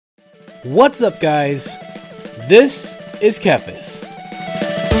What's up, guys? This is Kephas.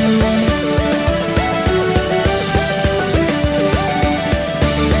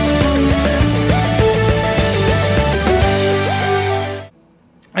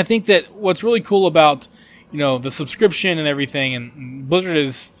 I think that what's really cool about, the subscription and everything, and Blizzard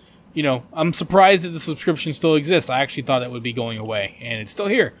is, I'm surprised that the subscription still exists. I actually thought it would be going away, and it's still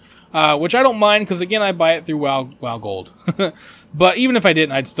here. Which I don't mind, because again, I buy it through WoW Gold. But even if I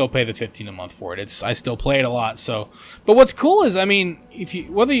didn't, I'd still pay the $15 a month for it. I still play it a lot. So, but what's cool is, I don't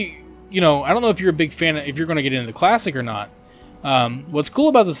know if you're a big fan, if you're going to get into the Classic or not. What's cool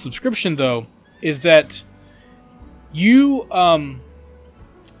about the subscription, though, is that you're going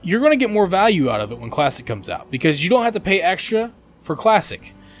to get more value out of it when Classic comes out, because you don't have to pay extra for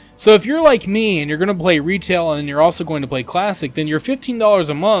Classic. So if you're like me and you're going to play retail and you're also going to play Classic, then your $15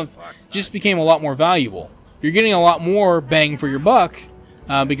 a month just became a lot more valuable. You're getting a lot more bang for your buck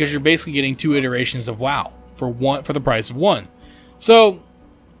because you're basically getting 2 iterations of WoW for the price of 1. So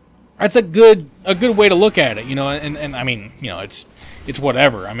that's a good way to look at it, and I mean, it's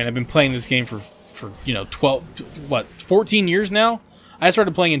whatever. I mean, I've been playing this game for 14 years now. I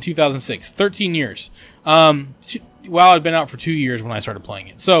started playing in 2006, 13 years. WoW had been out for 2 years when I started playing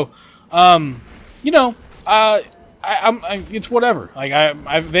it. So, it's whatever.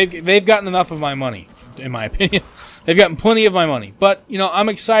 Like they've gotten enough of my money, in my opinion. They've gotten plenty of my money. But I'm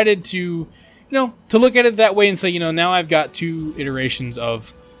excited to look at it that way and say, now I've got 2 iterations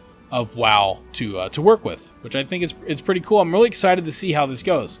of WoW to work with, which I think is pretty cool. I'm really excited to see how this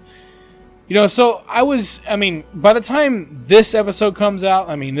goes. So by the time this episode comes out,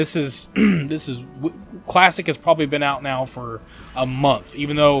 this is Classic has probably been out now for a month,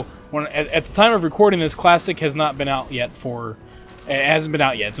 even though at the time of recording this, Classic has not been out yet it hasn't been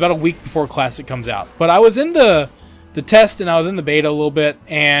out yet. It's about a week before Classic comes out. But I was in the test and I was in the beta a little bit,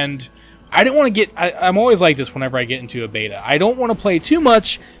 and I didn't want to I'm always like this whenever I get into a beta. I don't want to play too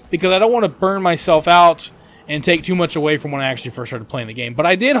much because I don't want to burn myself out and take too much away from when I actually first started playing the game. But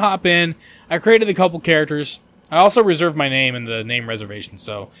I did hop in. I created a couple characters. I also reserved my name in the name reservation,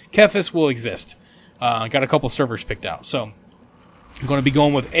 so Kephas will exist. Got a couple servers picked out. So I'm going to be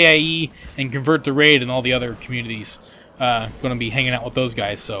going with AIE and Convert the Raid and all the other communities. Going to be hanging out with those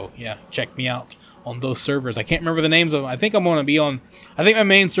guys. So yeah, check me out on those servers. I can't remember the names of them. I think I'm going to be on... I think my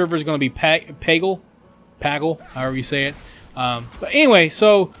main server is going to be Paggle, however you say it. But anyway,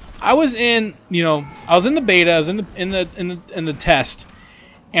 so I was in, I was in the beta, I was in the test,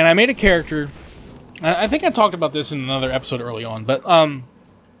 and I made a character. I think I talked about this in another episode early on, but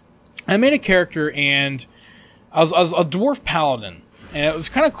I made a character, and I was a dwarf paladin, and it was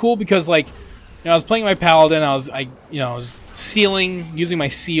kind of cool because I was playing my paladin. I was sealing using my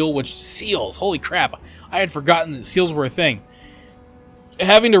seal, which seals, holy crap! I had forgotten that seals were a thing.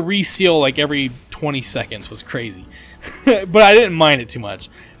 Having to reseal every 20 seconds was crazy. But I didn't mind it too much.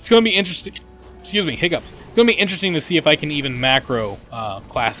 It's going to be interesting. Excuse me, hiccups. It's going to be interesting to see if I can even macro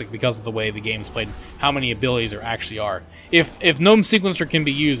Classic because of the way the game's played, how many abilities there actually are. If Gnome Sequencer can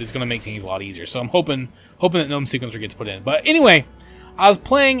be used, it's going to make things a lot easier. So I'm hoping that Gnome Sequencer gets put in. But anyway, I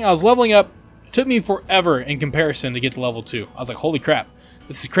was leveling up. It took me forever in comparison to get to level 2. I was like, holy crap,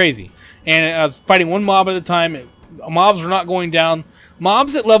 this is crazy. And I was fighting one mob at a time. Mobs were not going down.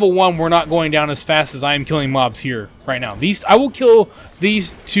 Mobs at level 1 were not going down as fast as I am killing mobs here right now. I will kill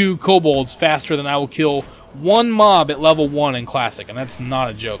these 2 kobolds faster than I will kill 1 mob at level 1 in Classic, and that's not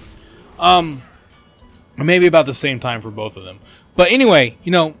a joke. Maybe about the same time for both of them. But anyway,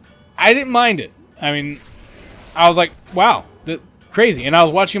 I didn't mind it. I was like, wow, crazy. And I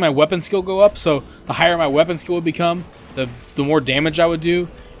was watching my weapon skill go up, so the higher my weapon skill would become, the more damage I would do.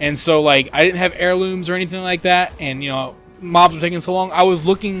 And so, I didn't have heirlooms or anything like that, and, mobs were taking so long. I was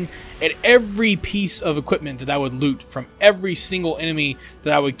looking at every piece of equipment that I would loot from every single enemy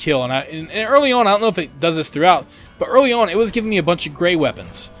that I would kill. And early on, I don't know if it does this throughout, but early on, it was giving me a bunch of gray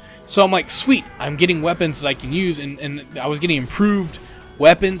weapons. So I'm like, sweet, I'm getting weapons that I can use, and I was getting improved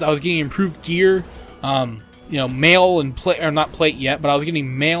weapons. I was getting improved gear. Mail and plate, or not plate yet, but I was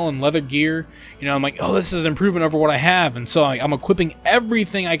getting mail and leather gear. I'm like, oh, this is an improvement over what I have. And so I'm equipping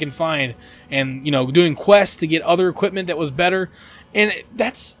everything I can find and, doing quests to get other equipment that was better. And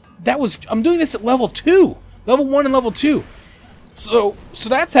I'm doing this at level 2, level 1 and level 2. So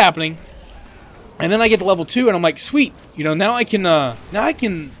that's happening. And then I get to level 2 and I'm like, sweet, now I can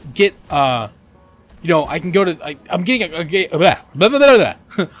get, I can go to, I'm getting I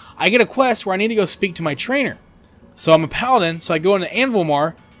get a quest where I need to go speak to my trainer. So I'm a paladin, so I go into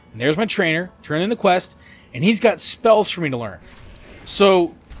Anvilmar, and there's my trainer, turn in the quest, and he's got spells for me to learn.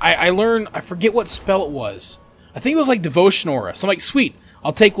 So I forget what spell it was. I think it was Devotion Aura. So I'm like, sweet,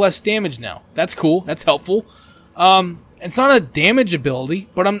 I'll take less damage now. That's cool. That's helpful. It's not a damage ability,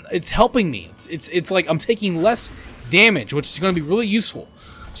 but it's helping me. It's like I'm taking less damage, which is going to be really useful.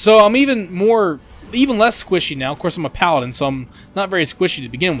 So I'm even less squishy now. Of course, I'm a paladin, so I'm not very squishy to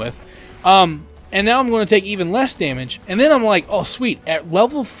begin with. And now I'm going to take even less damage. And then I'm like, oh, sweet. At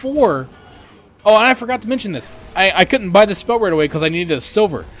level 4... Oh, and I forgot to mention this. I couldn't buy the spell right away because I needed a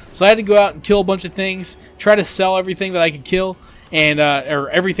silver. So I had to go out and kill a bunch of things, try to sell everything that I could kill, and or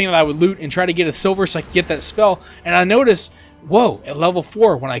everything that I would loot, and try to get a silver so I could get that spell. And I noticed, whoa, at level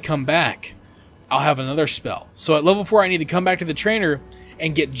 4, when I come back, I'll have another spell. So at level 4, I need to come back to the trainer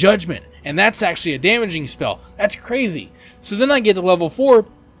and get Judgment. And that's actually a damaging spell. That's crazy. So then I get to level 4,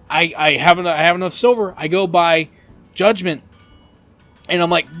 I have enough silver, I go buy Judgment, and I'm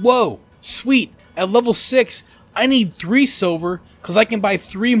like, whoa, sweet. At level 6, I need 3 silver because I can buy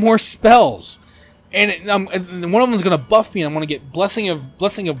 3 more spells. And one of them's going to buff me, and I'm going to get Blessing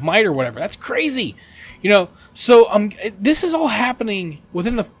of Might or whatever. That's crazy. You know, so this is all happening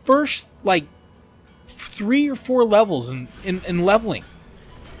within the first, like, 3 or 4 levels in leveling.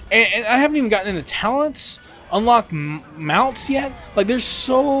 And I haven't even gotten into talents, unlocked mounts yet. Like, there's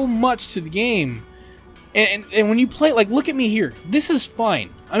so much to the game. And when you play, like, look at me here. This is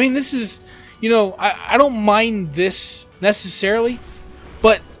fine. I mean, this is, you know, I don't mind this necessarily.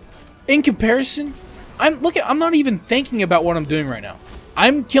 But in comparison, I'm not even thinking about what I'm doing right now.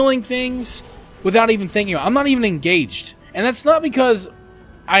 I'm killing things without even thinking about it. I'm not even engaged. And that's not because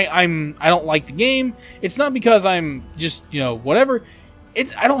I don't like the game. It's not because I'm just, you know, whatever.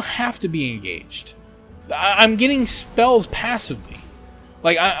 I don't have to be engaged. I'm getting spells passively.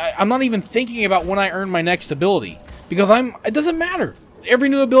 Like, I'm not even thinking about when I earn my next ability. Because it doesn't matter. Every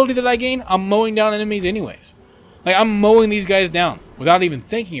new ability that I gain, I'm mowing down enemies anyways. Like, I'm mowing these guys down without even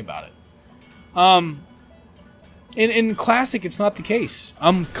thinking about it. In Classic, it's not the case.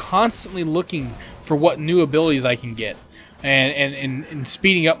 I'm constantly looking for what new abilities I can get. And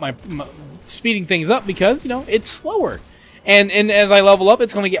speeding up speeding things up because, you know, it's slower. And as I level up,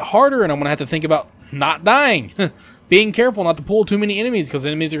 it's going to get harder, and I'm going to have to think about not dying. Being careful not to pull too many enemies, because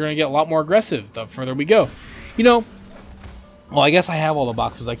enemies are going to get a lot more aggressive the further we go. You know, well, I guess I have all the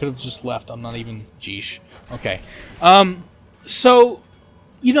boxes. I could have just left. I'm not even... Geesh. Okay. So,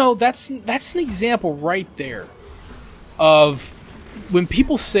 you know, that's an example right there of when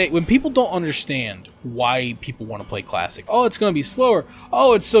people don't understand why people want to play Classic. Oh, it's going to be slower.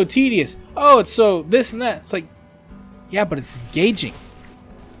 Oh, it's so tedious. Oh, it's so this and that. It's like, yeah, but it's engaging.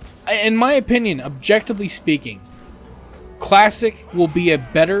 In my opinion, objectively speaking, Classic will be a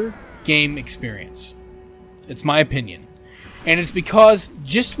better game experience. It's my opinion. And it's because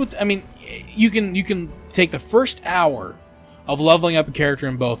I mean, you can take the first hour of leveling up a character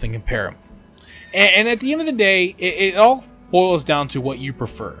in both and compare them. And at the end of the day, it all boils down to what you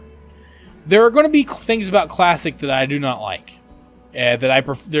prefer. There are going to be things about Classic that I do not like.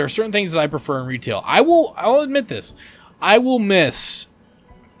 There are certain things that I prefer in retail. I'll admit this. I will miss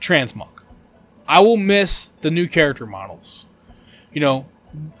Transmog. I will miss the new character models. You know,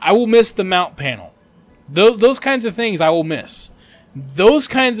 I will miss the mount panel. Those kinds of things I will miss. Those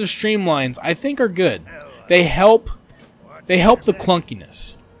kinds of streamlines I think are good. They help the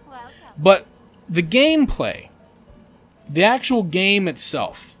clunkiness. But the gameplay, the actual game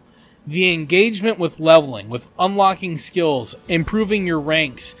itself, the engagement with leveling, with unlocking skills, improving your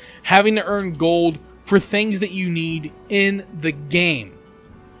ranks, having to earn gold for things that you need in the game.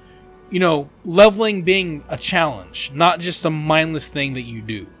 You know, leveling being a challenge, not just a mindless thing that you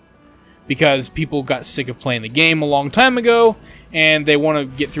do. Because people got sick of playing the game a long time ago, and they want to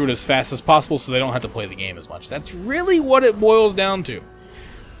get through it as fast as possible so they don't have to play the game as much. That's really what it boils down to.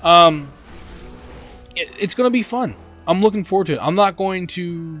 It's going to be fun. I'm looking forward to it. I'm not going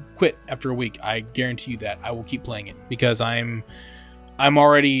to quit after a week. I guarantee you that. I will keep playing it because I'm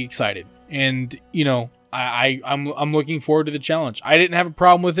already excited. And, you know, I'm looking forward to the challenge. I didn't have a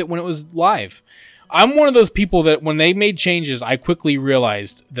problem with it when it was live. I'm one of those people that when they made changes, I quickly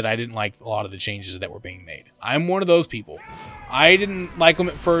realized that I didn't like a lot of the changes that were being made. I'm one of those people. I didn't like them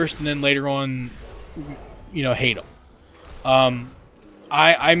at first, and then later on, you know, hate them.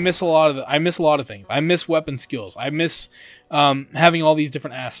 I miss a lot of things. I miss weapon skills. I miss having all these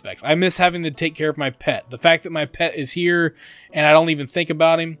different aspects. I miss having to take care of my pet. The fact that my pet is here and I don't even think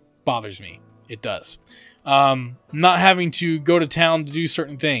about him bothers me. It does. Not having to go to town to do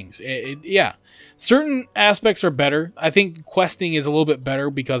certain things. Yeah. Certain aspects are better. I think questing is a little bit better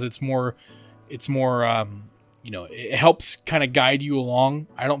because it's more, you know, it helps kind of guide you along.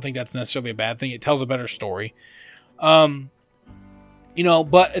 I don't think that's necessarily a bad thing. It tells a better story. You know,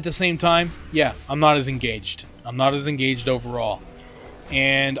 but at the same time, yeah, I'm not as engaged. I'm not as engaged overall.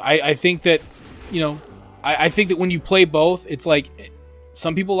 And I think that, you know, I think that when you play both, it's like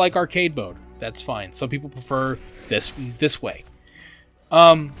some people like arcade mode. That's fine. Some people prefer this way.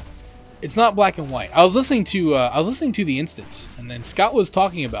 It's not black and white. I was listening to The Instance, and then Scott was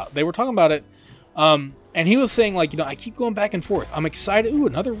talking about. They were talking about it, and he was saying, like, you know, I keep going back and forth. I'm excited. Ooh,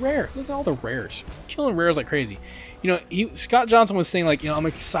 another rare. Look at all the rares. I'm killing rares like crazy. You know, Scott Johnson was saying, like, you know, I'm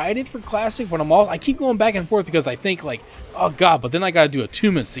excited for Classic, but I keep going back and forth because I think, like, oh god, but then I got to do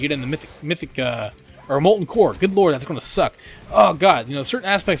attunements to get in the mythic or Molten Core. Good lord, that's going to suck. Oh god, you know, certain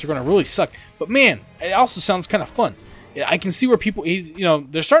aspects are going to really suck. But man, it also sounds kind of fun. I can see where people, you know,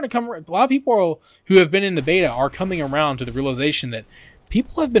 they're starting to come. A lot of people who have been in the beta are coming around to the realization that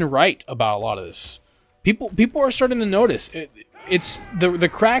people have been right about a lot of this. People are starting to notice. It's the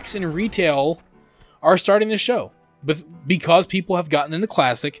cracks in retail are starting to show, but because people have gotten into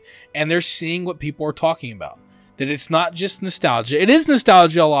Classic and they're seeing what people are talking about. That it's not just nostalgia. It is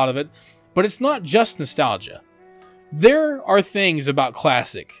nostalgia, a lot of it, but it's not just nostalgia. There are things about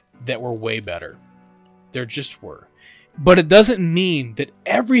Classic that were way better. There just were. But it doesn't mean that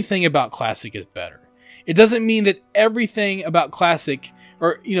everything about Classic is better. It doesn't mean that everything about Classic,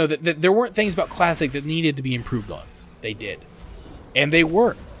 or, you know, that there weren't things about Classic that needed to be improved on. They did. And they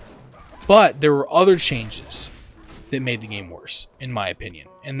were. But there were other changes that made the game worse, in my opinion.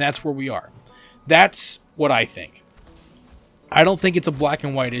 And that's where we are. That's what I think. I don't think it's a black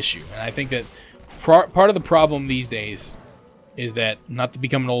and white issue. And I think that part of the problem these days is that, not to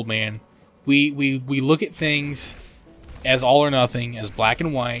become an old man, we look at things as all or nothing, as black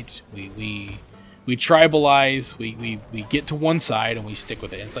and white. We tribalize. We get to one side and we stick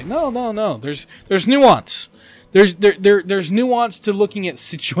with it. And it's like, no. There's nuance. There's nuance to looking at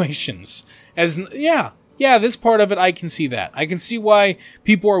situations. As yeah, this part of it, I can see that. I can see why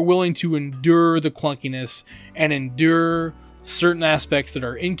people are willing to endure the clunkiness and endure certain aspects that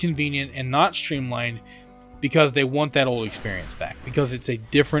are inconvenient and not streamlined because they want that old experience back. Because it's a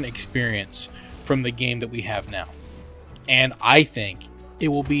different experience from the game that we have now. And I think it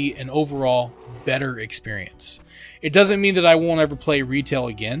will be an overall better experience. It doesn't mean that I won't ever play retail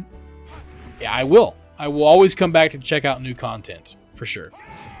again. Yeah, I will. I will always come back to check out new content, for sure,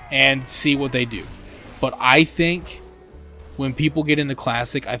 and see what they do. But I think when people get into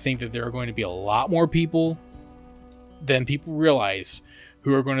Classic, I think that there are going to be a lot more people than people realize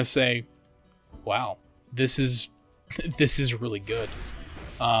who are going to say, wow, this is really good.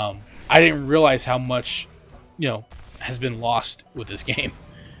 I didn't realize how much, you know, has been lost with this game.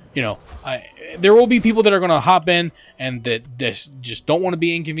 You know, there will be people that are going to hop in and that just don't want to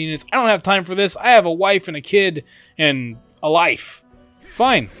be inconvenienced. I don't have time for this. I have a wife and a kid and a life.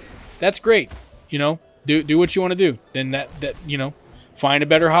 Fine. That's great. You know, do what you want to do. Then that you know, find a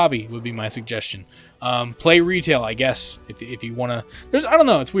better hobby would be my suggestion. Play retail, I guess, if you want to. I don't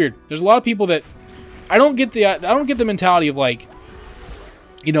know, it's weird. There's a lot of people that I don't get the mentality of, like,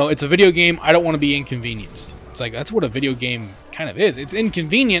 you know, it's a video game, I don't want to be inconvenienced. It's like, that's what a video game kind of is. It's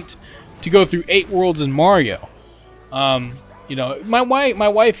inconvenient to go through 8 worlds in Mario. You know, my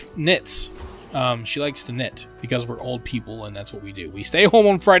wife knits. She likes to knit because we're old people and that's what we do. We stay home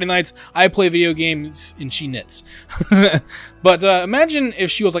on Friday nights. I play video games and she knits. But imagine if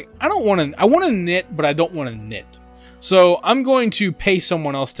she was like, I want to knit, but I don't want to knit. So I'm going to pay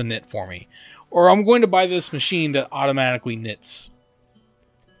someone else to knit for me, or I'm going to buy this machine that automatically knits.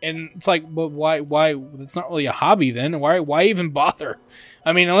 And it's like, but why? That's not really a hobby then. Why even bother?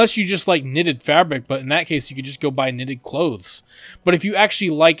 I mean, unless you just like knitted fabric, but in that case, you could just go buy knitted clothes. But if you actually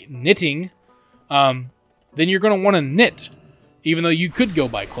like knitting, then you're going to want to knit, even though you could go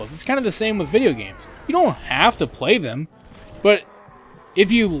buy clothes. It's kind of the same with video games. You don't have to play them, but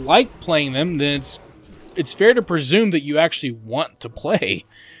if you like playing them, then it's fair to presume that you actually want to play.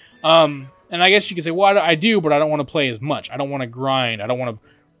 And I guess you could say, well, I do, but I don't want to play as much. I don't want to grind. I don't want to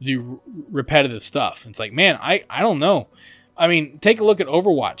do repetitive stuff. It's like, man, I don't know. I mean, take a look at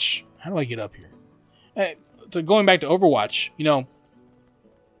Overwatch. How do I get up here? So going back to Overwatch, you know,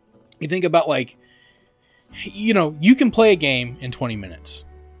 you think about, like, you know, you can play a game in 20 minutes.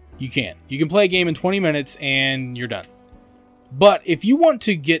 You can play a game in 20 minutes and you're done. But if you want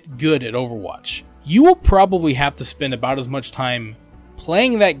to get good at Overwatch, you will probably have to spend about as much time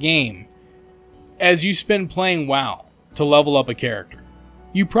playing that game as you spend playing WoW to level up a character.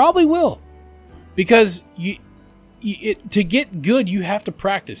 You probably will, because to get good, you have to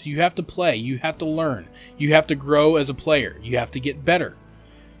practice, you have to play, you have to learn, you have to grow as a player, you have to get better.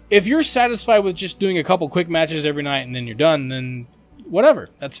 If you're satisfied with just doing a couple quick matches every night and then you're done, then whatever,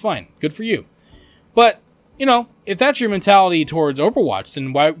 that's fine, good for you. But you know, if that's your mentality towards Overwatch,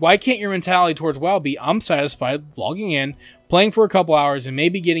 then why can't your mentality towards WoW be, I'm satisfied logging in, playing for a couple hours, and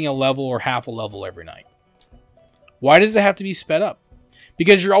maybe getting a level or half a level every night? Why does it have to be sped up?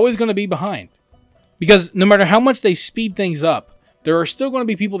 Because you're always going to be behind. Because no matter how much they speed things up, there are still going to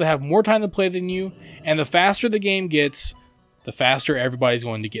be people that have more time to play than you, and the faster the game gets, the faster everybody's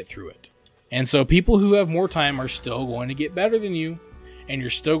going to get through it. And so people who have more time are still going to get better than you, and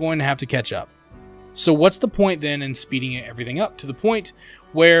you're still going to have to catch up. So what's the point then in speeding everything up to the point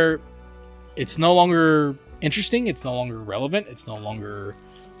where it's no longer interesting, it's no longer relevant, it's no longer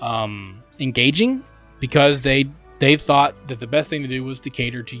engaging, because they've thought that the best thing to do was to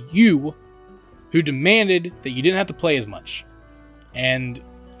cater to you, who demanded that you didn't have to play as much. And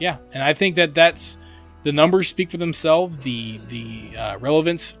yeah, and I think that that's, the numbers speak for themselves, the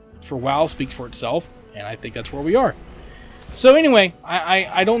relevance for WoW speaks for itself, and I think that's where we are. So anyway,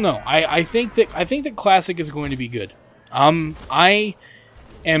 I don't know. I think that Classic is going to be good. I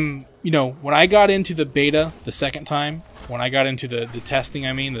am, you know, when I got into the beta the second time, when I got into the testing,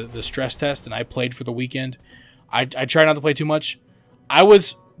 I mean the stress test, and I played for the weekend, I tried not to play too much. I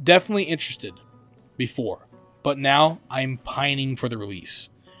was definitely interested before, but now I'm pining for the release.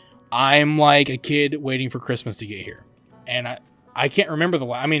 I'm like a kid waiting for Christmas to get here, and I can't remember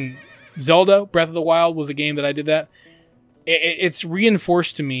I mean, Zelda Breath of the Wild was a game that I did that. It's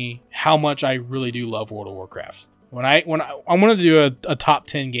reinforced to me how much I really do love World of Warcraft. I'm going to do a top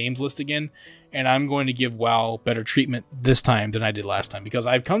 10 games list again, and I'm going to give WoW better treatment this time than I did last time, because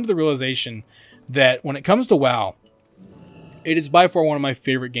I've come to the realization that when it comes to WoW, it is by far one of my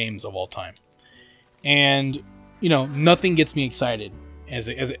favorite games of all time. And you know, nothing gets me excited as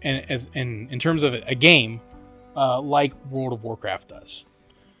in terms of a game like World of Warcraft does.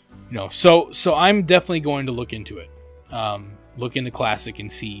 You know, so I'm definitely going to look into it. Look into Classic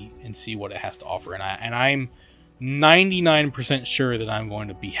and see what it has to offer, and I'm 99% sure that I'm going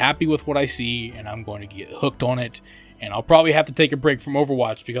to be happy with what I see, and I'm going to get hooked on it, and I'll probably have to take a break from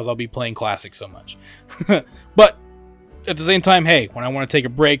Overwatch because I'll be playing Classic so much. But at the same time, hey, when I want to take a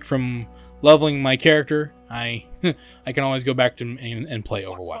break from leveling my character, I can always go back to and play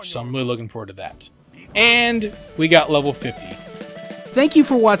Overwatch, so I'm really looking forward to that. And we got level 50. Thank you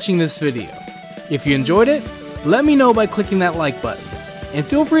for watching this video. If you enjoyed it, let me know by clicking that like button, and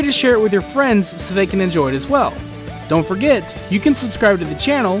feel free to share it with your friends so they can enjoy it as well. Don't forget, you can subscribe to the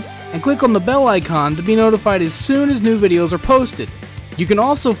channel and click on the bell icon to be notified as soon as new videos are posted. You can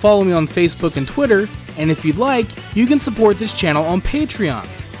also follow me on Facebook and Twitter, and if you'd like, you can support this channel on Patreon.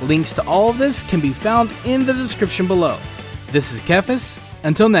 Links to all of this can be found in the description below. This is Kephas.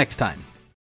 Until next time.